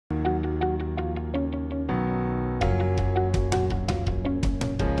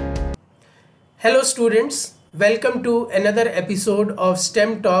Hello students, welcome to another episode of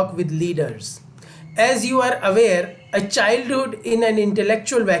STEM Talk with Leaders. As you are aware, a childhood in an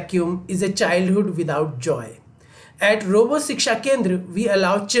intellectual vacuum is a childhood without joy. At Robotics Kendra, we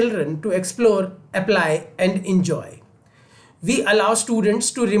allow children to explore, apply and enjoy. We allow students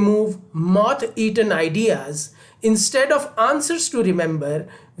to remove moth-eaten ideas. Instead of answers to remember,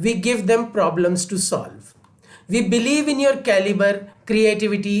 we give them problems to solve. We believe in your caliber,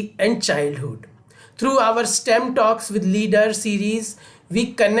 creativity, and childhood. Through our STEM Talks with Leaders series,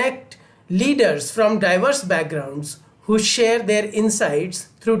 we connect leaders from diverse backgrounds who share their insights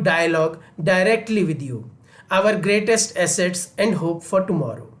through dialogue directly with you, our greatest assets and hope for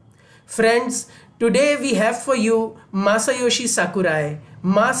tomorrow. Friends, today we have for you Masayoshi Sakurai,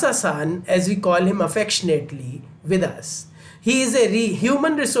 Masa-san as we call him affectionately, with us. He is a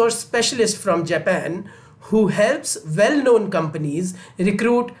human resource specialist from Japan who helps well-known companies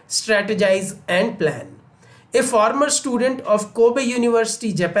recruit, strategize and plan. A former student of Kobe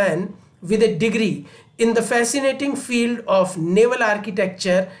University, Japan, with a degree in the fascinating field of naval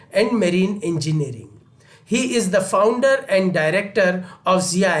architecture and marine engineering. He is the founder and director of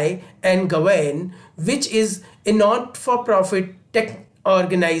ZIAI and Gawain, which is a not-for-profit tech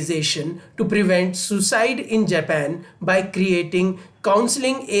organization to prevent suicide in Japan by creating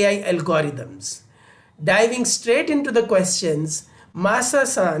counseling AI algorithms. Diving straight into the questions,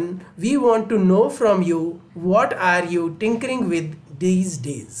 Masa-san, we want to know from you, what are you tinkering with these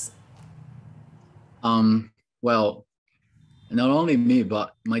days? Well, not only me,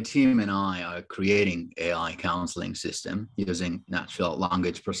 but my team and I are creating AI counseling system using natural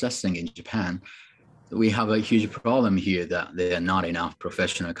language processing in Japan. We have a huge problem here that there are not enough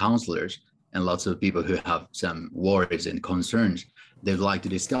professional counselors and lots of people who have some worries and concerns they'd like to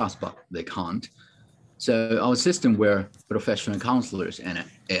discuss, but they can't. So our system where professional counselors and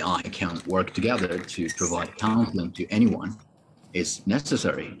AI can work together to provide counseling to anyone is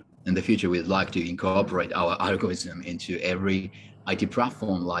necessary. In the future, we'd like to incorporate our algorithm into every IT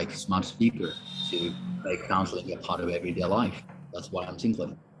platform like smart speaker to make counseling a part of everyday life. That's what I'm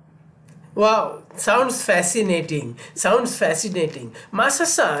thinking. Wow, sounds fascinating. Sounds fascinating.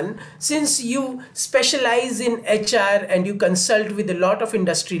 Masa-san, since you specialize in HR and you consult with a lot of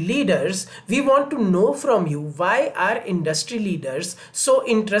industry leaders, we want to know from you, why are industry leaders so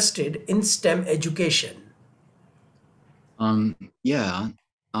interested in STEM education? I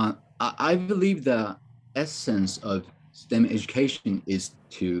believe the essence of STEM education is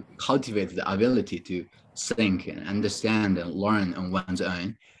to cultivate the ability to think and understand and learn on one's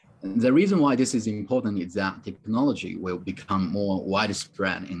own. The reason why this is important is that technology will become more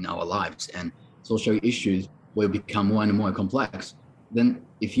widespread in our lives and social issues will become more and more complex. Then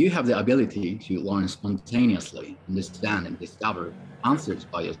if you have the ability to learn spontaneously, understand and discover answers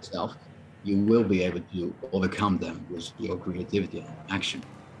by yourself, you will be able to overcome them with your creativity and action.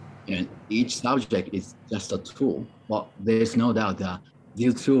 And each subject is just a tool, but there's no doubt that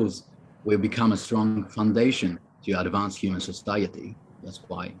these tools will become a strong foundation to advance human society. That's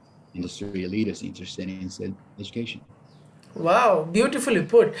why industry leaders interested in education. Wow, beautifully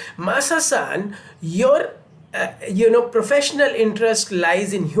put. Masa-san, your professional interest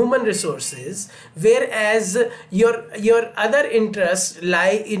lies in human resources, whereas your other interests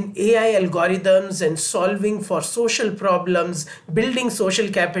lie in AI algorithms and solving for social problems, building social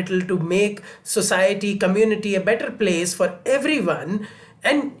capital to make society, community a better place for everyone.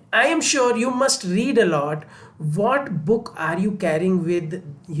 And I am sure you must read a lot. What book are you carrying with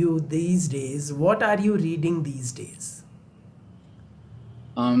you these days? What are you reading these days?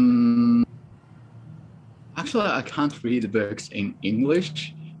 Actually, I can't read books in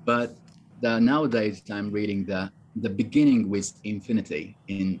English, but nowadays I'm reading the Beginning with Infinity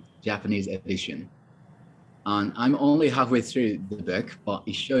in Japanese edition. And I'm only halfway through the book, but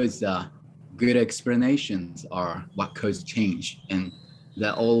it shows that good explanations are what cause change and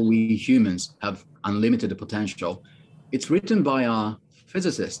that all we humans have unlimited potential. It's written by a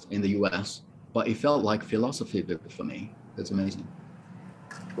physicist in the US, but it felt like philosophy book for me. That's amazing.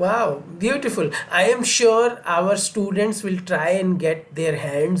 Wow, beautiful. I am sure our students will try and get their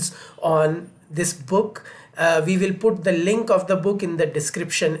hands on this book. We will put the link of the book in the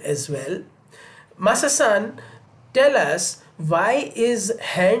description as well. Masa-san, tell us, why is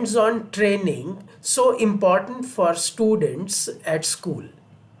hands-on training so important for students at school?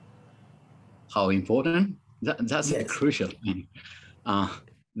 How important? That's a Yes. crucial thing.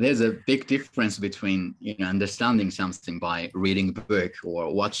 There's a big difference between understanding something by reading a book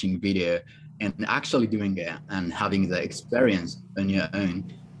or watching video and actually doing it and having the experience on your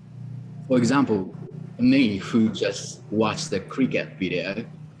own. For example, me who just watched the cricket video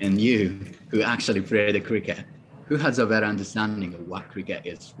and you who actually play the cricket, who has a better understanding of what cricket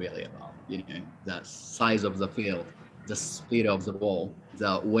is really about? The size of the field, the speed of the ball,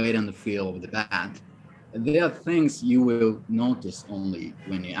 the weight and the feel of the bat. There are things you will notice only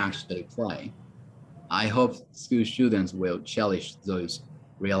when you actually play. I hope school students will cherish those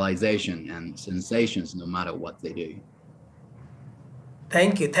realizations and sensations no matter what they do.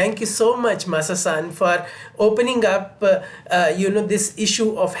 Thank you so much, Masa-san, for opening up, this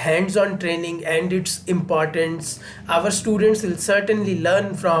issue of hands-on training and its importance. Our students will certainly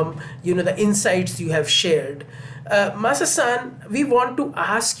learn from, the insights you have shared. Masa-san, we want to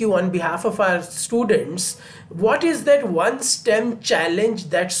ask you on behalf of our students, what is that one STEM challenge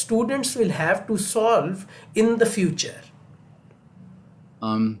that students will have to solve in the future?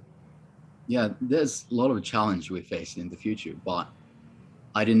 Yeah, there's a lot of challenge we face in the future, but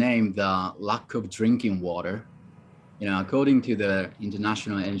I'd name the lack of drinking water. According to the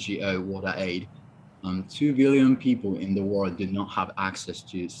International NGO Water Aid, 2 billion people in the world do not have access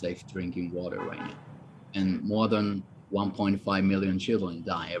to safe drinking water right now. And more than 1.5 million children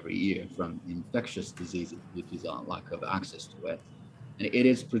die every year from infectious diseases due to the lack of access to it. And it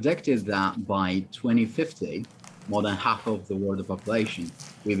is predicted that by 2050, more than half of the world population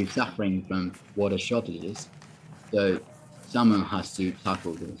will be suffering from water shortages. So someone has to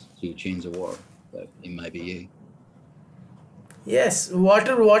tackle this to change the world. So it might be you. Yes,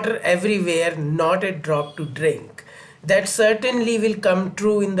 water everywhere, not a drop to drink. That certainly will come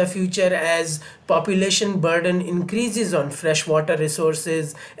true in the future as population burden increases on freshwater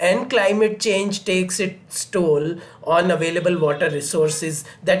resources and climate change takes its toll on available water resources.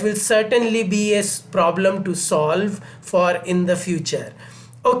 That will certainly be a problem to solve for in the future.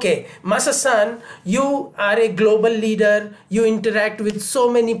 Okay, Masa-san, you are a global leader. You interact with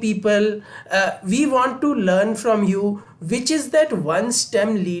so many people. We want to learn from you. Which is that one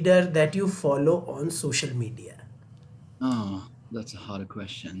STEM leader that you follow on social media? Oh, that's a hard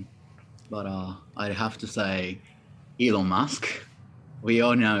question. But I'd have to say Elon Musk. We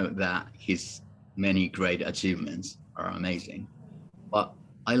all know that his many great achievements are amazing. But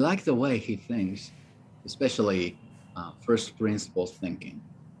I like the way he thinks, especially first principles thinking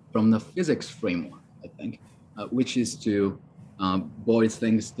from the physics framework, I think, which is to boil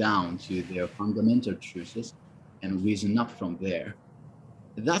things down to their fundamental truths and reason up from there.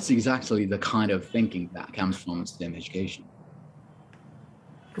 That's exactly the kind of thinking that comes from STEM education.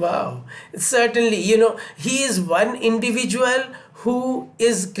 Wow, certainly, he is one individual who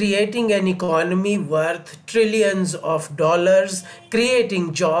is creating an economy worth trillions of dollars,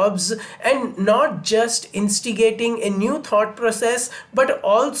 creating jobs, and not just instigating a new thought process, but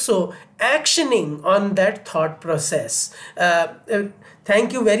also actioning on that thought process.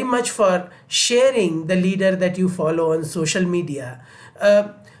 Thank you very much for sharing the leader that you follow on social media.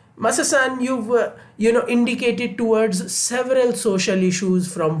 Masa-san, you've indicated towards several social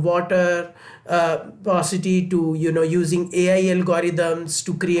issues from water paucity to using AI algorithms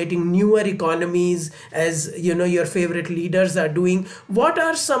to creating newer economies as your favorite leaders are doing. What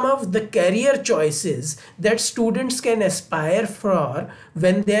are some of the career choices that students can aspire for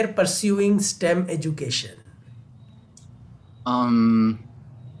when they're pursuing STEM education?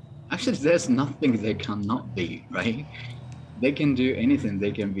 Actually, there's nothing they cannot be, right? They can do anything.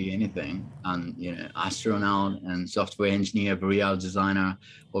 They can be anything. And astronaut and software engineer, VR designer,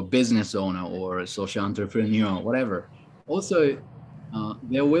 or business owner, or social entrepreneur, whatever. Also,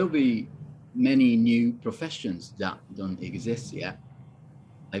 there will be many new professions that don't exist yet.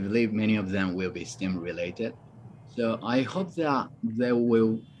 I believe many of them will be STEM related. So I hope that they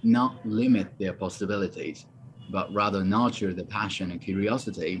will not limit their possibilities, but rather nurture the passion and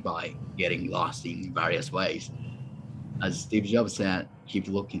curiosity by getting lost in various ways. As Steve Jobs said, keep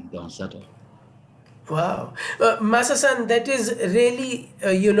looking, don't settle. Wow. Masa-san, that is really,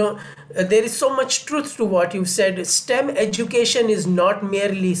 there is so much truth to what you said. STEM education is not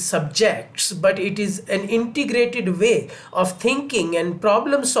merely subjects, but it is an integrated way of thinking and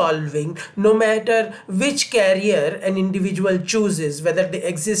problem solving, no matter which career an individual chooses, whether they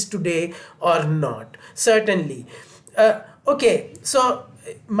exist today or not. Certainly. Okay, so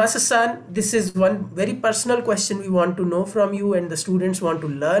Masa-san, this is one very personal question we want to know from you, and the students want to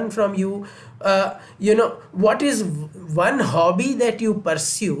learn from you. What is one hobby that you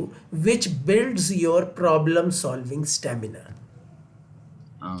pursue which builds your problem-solving stamina?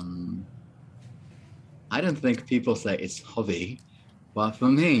 I don't think people say it's hobby, but for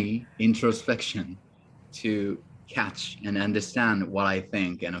me, introspection, to catch and understand what I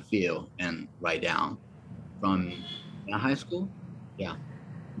think and feel and write down from high school. Yeah,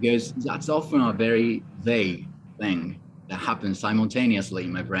 because that's often a very vague thing that happens simultaneously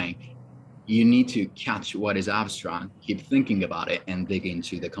in my brain. You need to catch what is abstract, keep thinking about it, and dig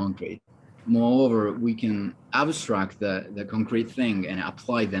into the concrete. Moreover, we can abstract the concrete thing and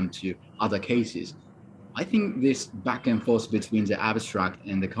apply them to other cases. I think this back and forth between the abstract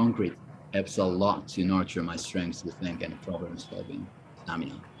and the concrete helps a lot to nurture my strengths to think and problem solving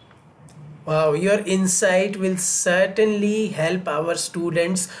stamina. Wow, your insight will certainly help our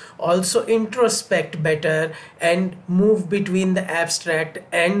students also introspect better and move between the abstract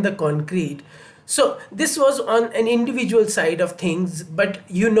and the concrete. So, this was on an individual side of things, but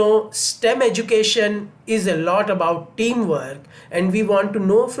STEM education is a lot about teamwork, and we want to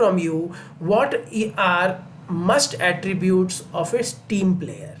know from you what are must attributes of a team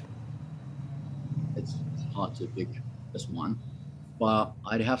player. It's hard to pick just one. Well,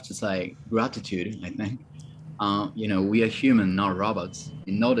 I'd have to say gratitude, I think. We are human, not robots.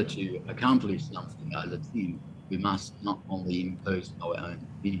 In order to accomplish something as a team, we must not only impose our own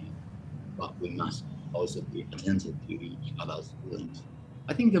opinion, but we must also be attentive to each other's feelings.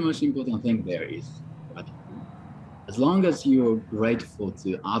 I think the most important thing there is gratitude. As long as you're grateful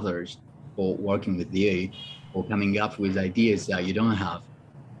to others for working with you, for coming up with ideas that you don't have,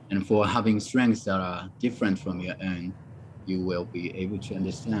 and for having strengths that are different from your own, you will be able to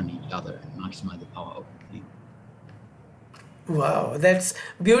understand each other and maximize the power of the team. Wow, that's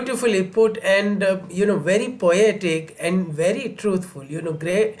beautifully put and very poetic and very truthful.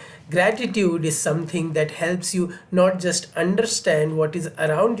 Great gratitude is something that helps you not just understand what is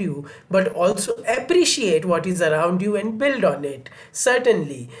around you, but also appreciate what is around you and build on it.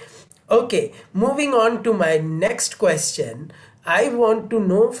 Certainly. Okay, moving on to my next question. I want to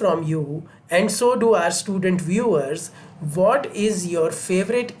know from you, and so do our student viewers, what is your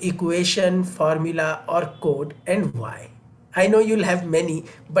favorite equation, formula, or code, and why? I know you'll have many,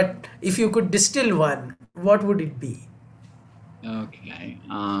 but if you could distill one, what would it be? Okay.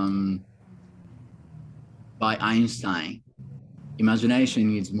 By Einstein,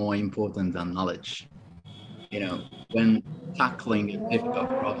 imagination is more important than knowledge. When tackling a difficult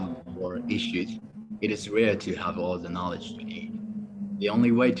problem or issues, it is rare to have all the knowledge you need. The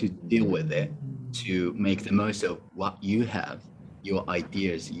only way to deal with it, to make the most of what you have, your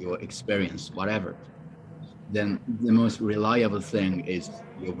ideas, your experience, whatever, then the most reliable thing is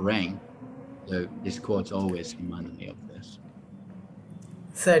your brain. So this quote always reminded me of this.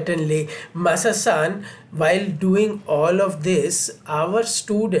 Certainly, Masa-san, while doing all of this, our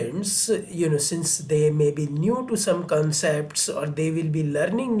students, since they may be new to some concepts or they will be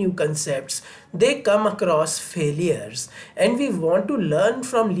learning new concepts, they come across failures. And we want to learn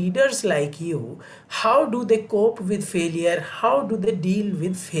from leaders like you. How do they cope with failure? How do they deal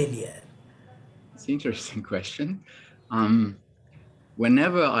with failure? It's an interesting question.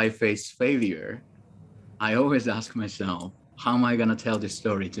 Whenever I face failure, I always ask myself, how am I going to tell this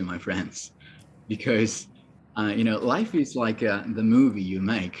story to my friends? Because, life is like the movie you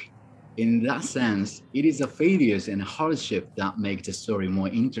make. In that sense, it is the failures and hardship that make the story more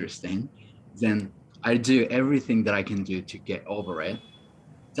interesting. Then I do everything that I can do to get over it.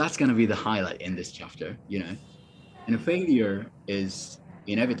 That's going to be the highlight in this chapter, And failure is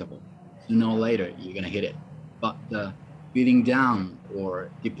inevitable. Sooner or later, you're going to hit it. But the feeling down or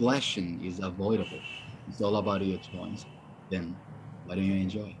depression is avoidable. It's all about your choice. Then why don't you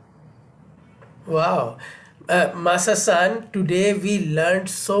enjoy? Wow. Masa-san, today we learned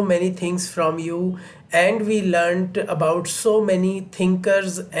so many things from you, and we learned about so many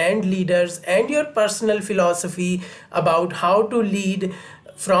thinkers and leaders and your personal philosophy about how to lead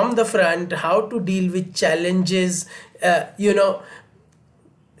from the front, how to deal with challenges.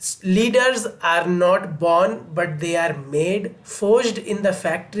 Leaders are not born, but they are made, forged in the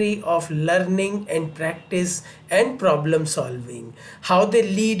factory of learning and practice and problem solving. How they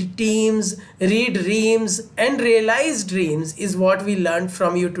lead teams, read reams, and realize dreams is what we learned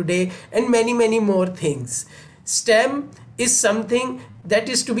from you today, and many, many more things. STEM is something that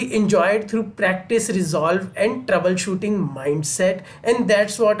is to be enjoyed through practice, resolve, and troubleshooting mindset, and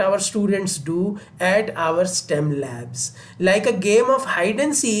that's what our students do at our STEM labs. Like a game of hide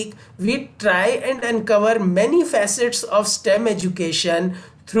and seek, we try and uncover many facets of STEM education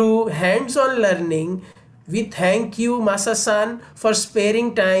through hands-on learning. We thank you, Masa-san, for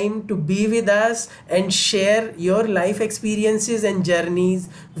sparing time to be with us and share your life experiences and journeys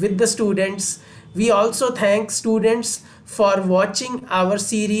with the students. We also thank students for watching our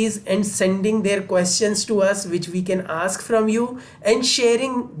series and sending their questions to us, which we can ask from you, and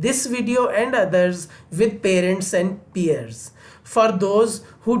sharing this video and others with parents and peers. For those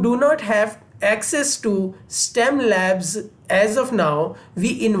who do not have access to STEM labs As of now,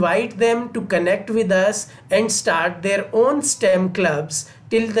 we invite them to connect with us and start their own STEM clubs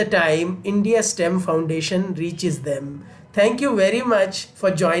till the time India STEM Foundation reaches them. Thank you very much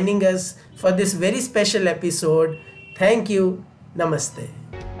for joining us for this very special episode. Thank you. Namaste.